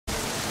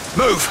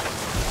Move!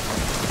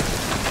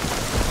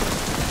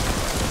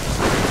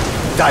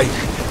 Dave,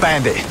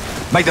 Bandit,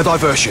 make the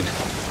diversion.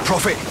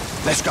 Prophet,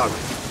 let's go.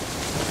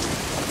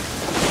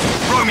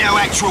 Romeo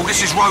Actual,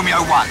 this is Romeo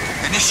 1.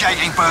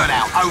 Initiating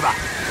burnout, over.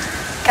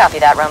 Copy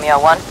that, Romeo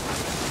 1.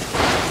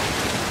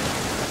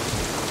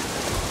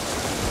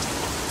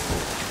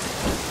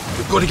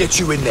 We've got to get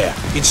you in there,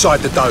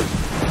 inside the dome.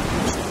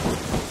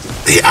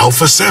 The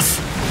Alpha Ceph?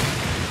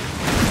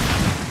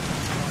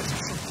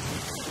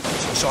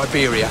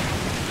 Siberia.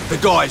 The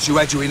guys who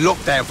had you in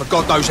lockdown for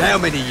God knows how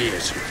many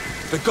years.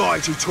 The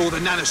guys who tore the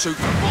nanosuit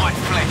from my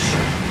flesh.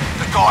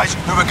 The guys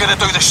who are gonna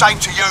do the same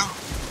to you.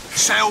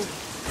 Sell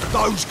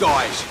those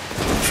guys.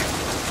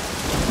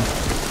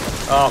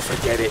 Oh,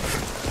 forget it.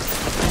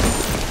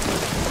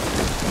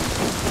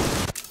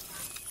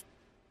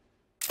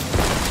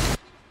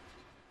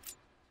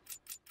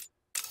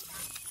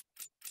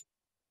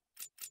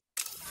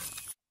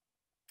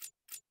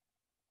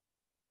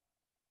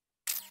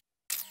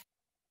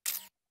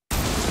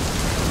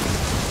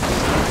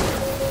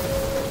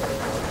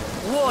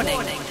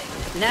 Warning.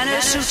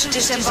 Nanosuit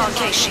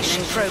disembarkation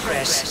in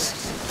progress.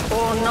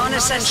 All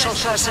non-essential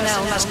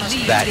personnel must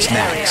leave the area. That's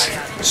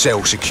next.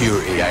 Cell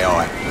security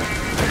AI.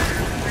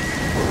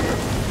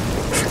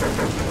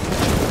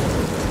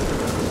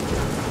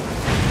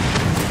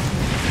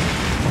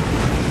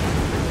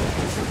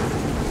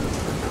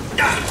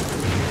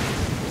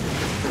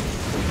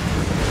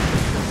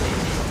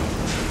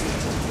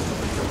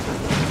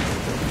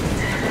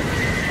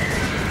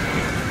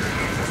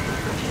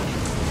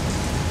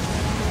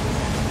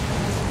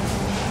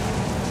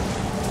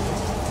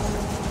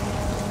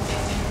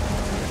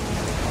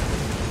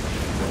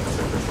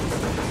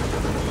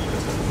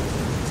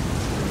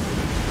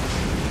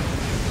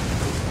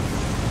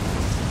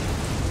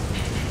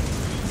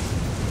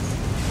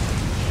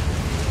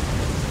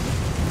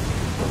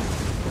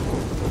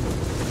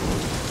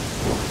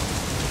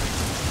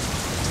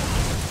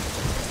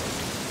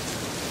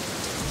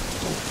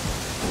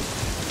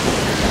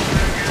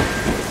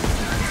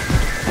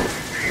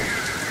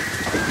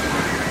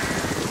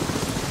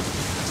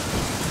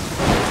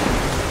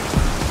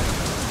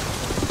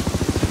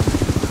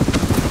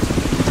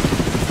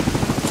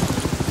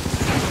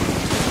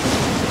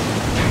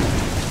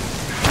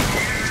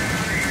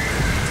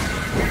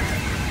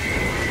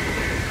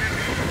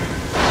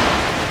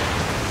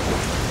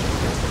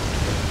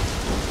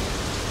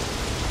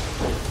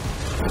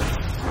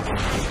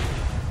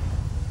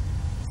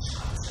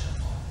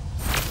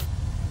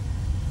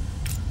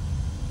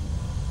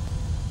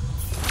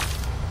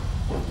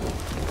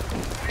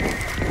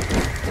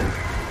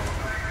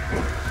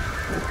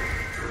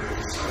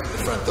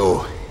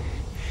 Door.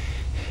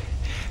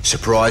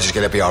 Surprise is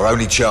going to be our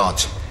only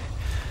chance.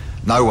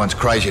 No one's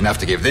crazy enough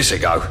to give this a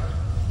go.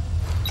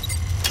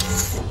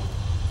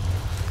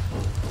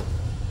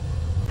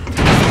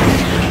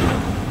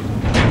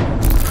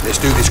 Let's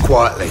do this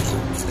quietly.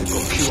 They've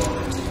got QR.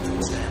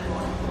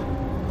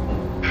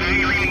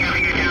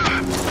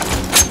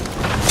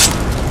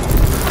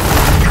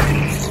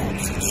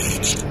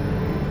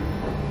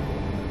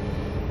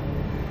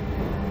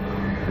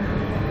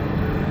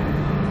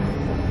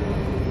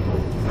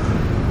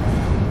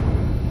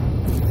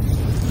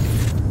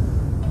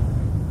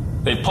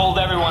 They pulled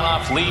everyone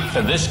off lead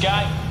for this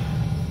guy?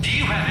 Do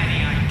you have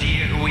any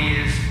idea who he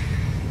is?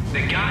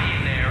 The guy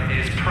in there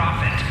is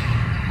Prophet.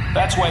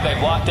 That's why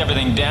they've locked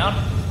everything down?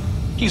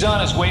 He's on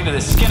his way to the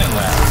skinning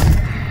lab.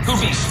 Who'd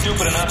be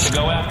stupid enough to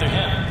go after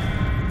him?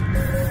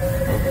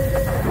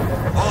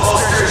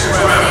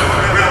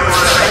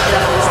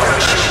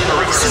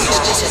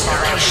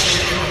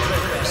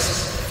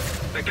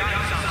 The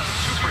guy's a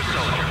super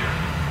soldier.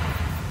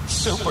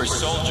 Super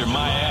soldier,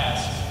 my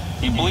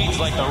ass. He bleeds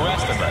like the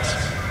rest of us.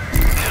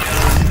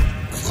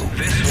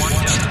 This one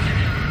does.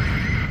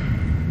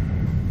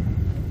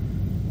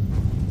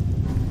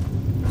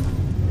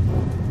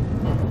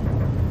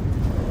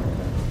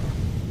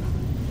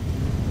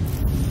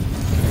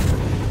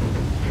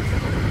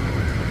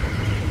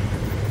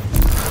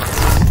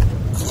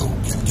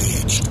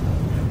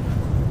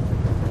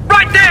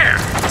 Right there!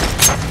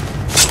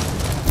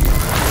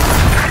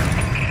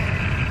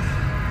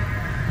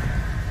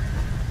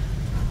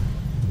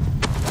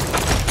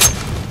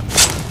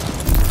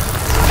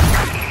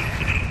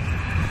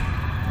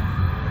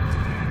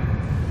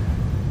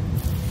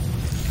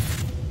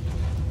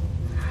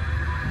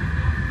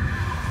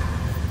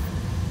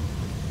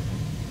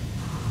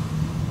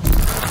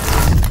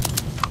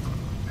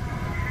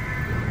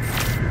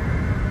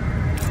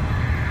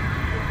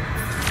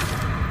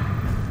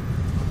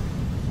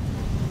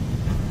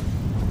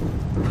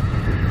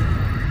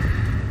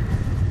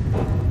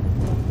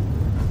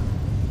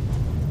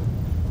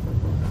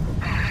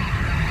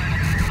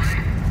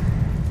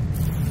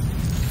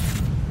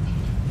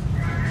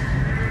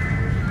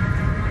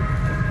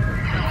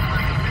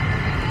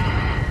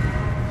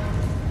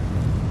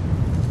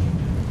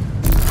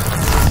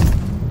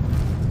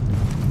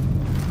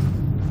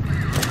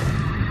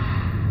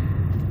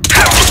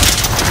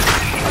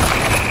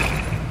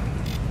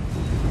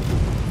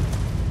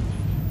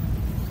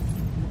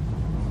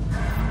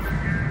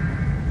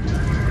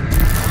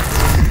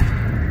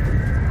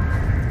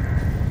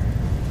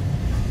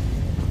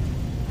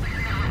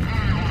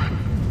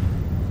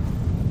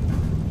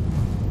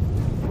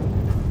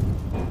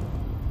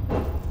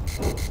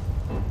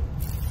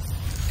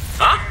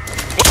 Huh?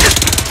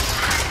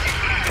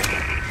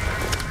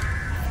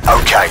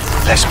 Okay,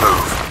 let's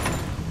move.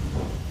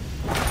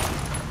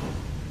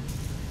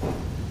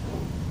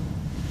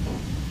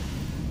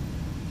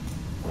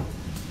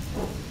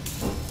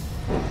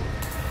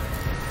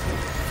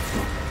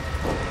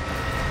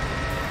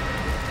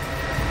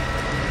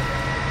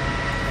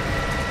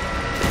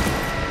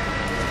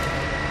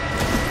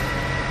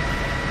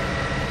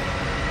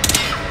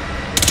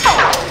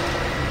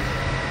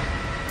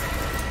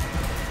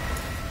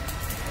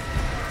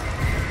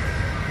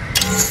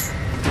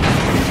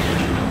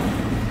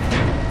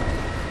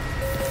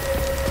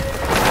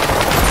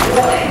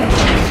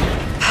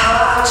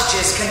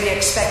 Can be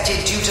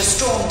expected due to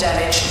storm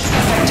damage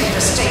affecting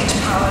the state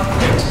power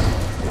grid.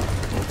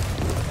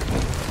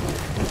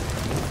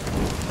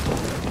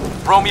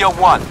 Romeo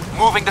 1,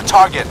 moving the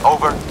target,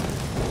 over.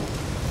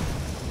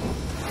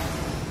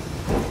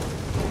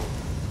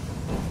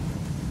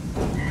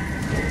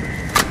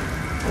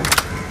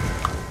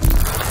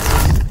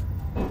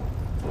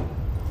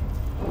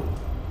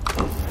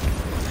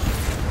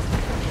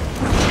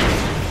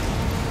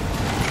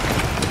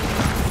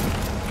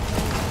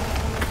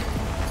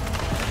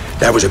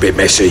 That was a bit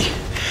messy.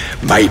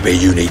 Maybe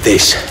you need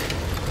this.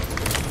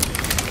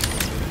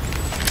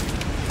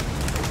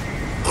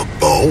 A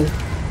bow?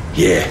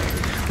 Yeah.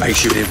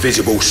 Makes you an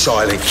invisible,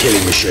 silent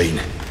killing machine.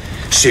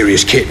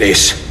 Serious kit,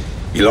 this.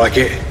 You like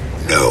it?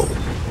 No.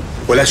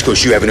 Well, that's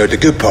because you haven't heard the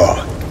good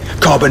part.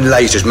 Carbon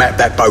lasers map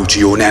that bow to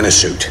your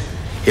nanosuit.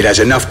 It has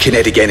enough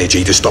kinetic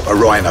energy to stop a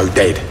rhino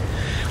dead.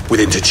 With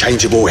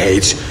interchangeable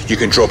heads, you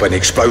can drop an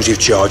explosive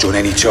charge on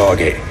any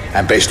target.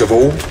 And best of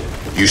all,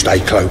 you stay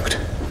cloaked.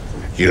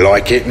 You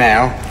like it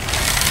now?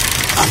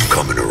 I'm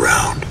coming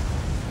around.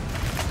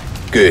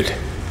 Good.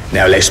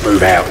 Now let's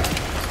move out.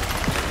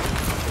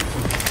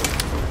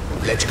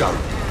 Let's go.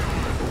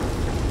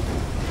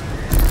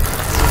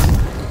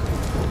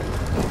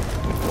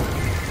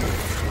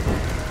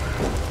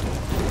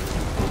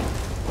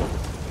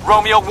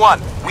 Romeo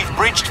 1, we've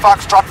breached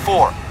Foxtrot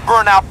 4.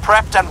 Burnout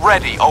prepped and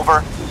ready,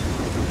 over.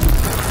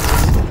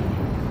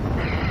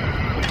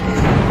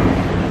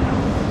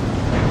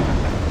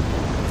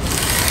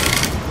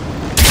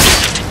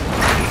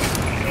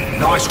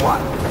 Nice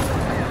one.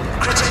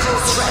 Critical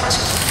threat.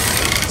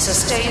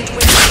 Sustained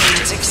wind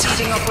speeds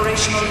exceeding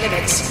operational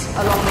limits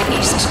along the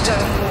east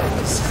dome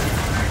walls.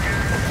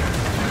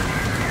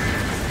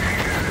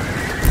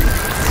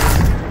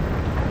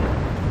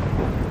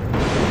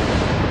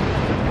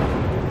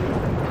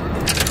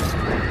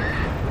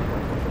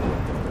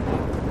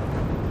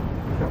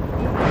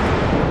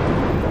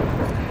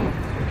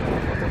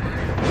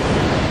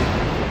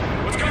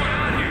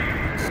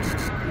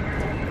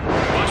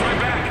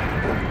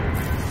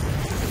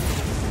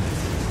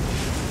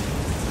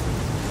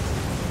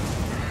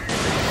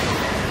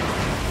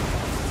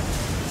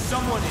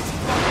 Someone is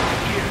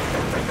here.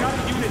 I got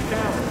a unit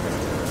down.